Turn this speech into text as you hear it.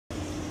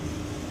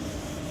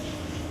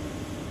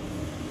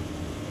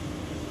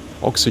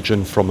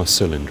Oxygen from a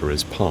cylinder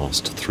is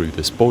passed through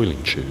this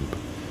boiling tube,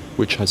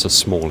 which has a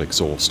small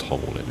exhaust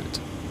hole in it.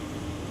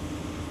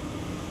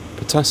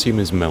 Potassium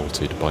is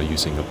melted by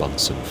using a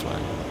Bunsen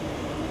flame.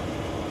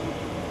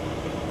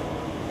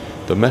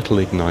 The metal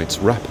ignites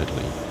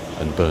rapidly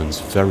and burns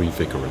very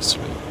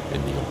vigorously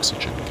in the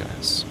oxygen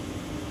gas.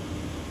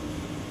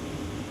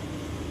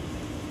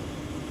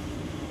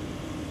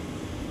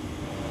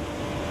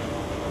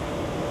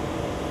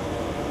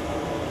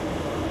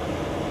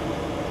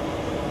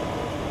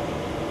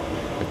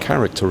 A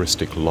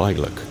characteristic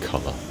lilac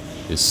colour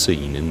is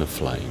seen in the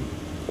flame,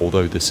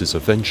 although this is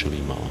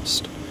eventually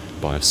masked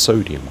by a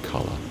sodium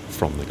colour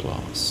from the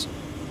glass.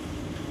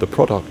 The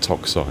product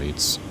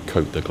oxides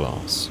coat the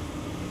glass.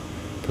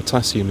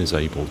 Potassium is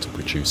able to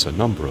produce a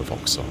number of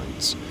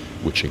oxides,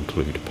 which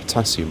include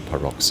potassium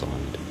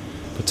peroxide,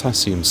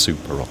 potassium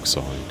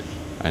superoxide,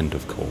 and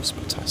of course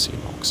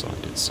potassium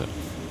oxide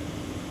itself.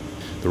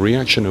 The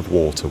reaction of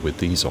water with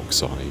these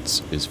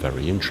oxides is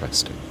very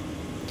interesting.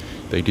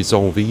 They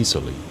dissolve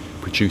easily,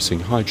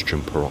 producing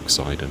hydrogen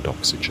peroxide and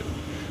oxygen,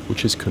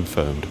 which is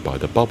confirmed by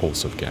the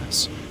bubbles of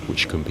gas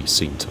which can be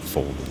seen to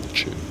form in the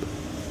tube.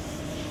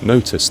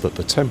 Notice that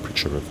the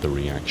temperature of the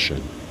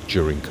reaction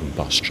during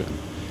combustion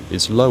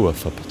is lower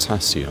for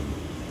potassium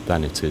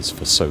than it is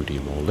for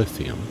sodium or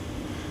lithium,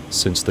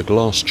 since the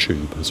glass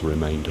tube has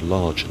remained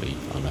largely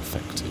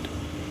unaffected.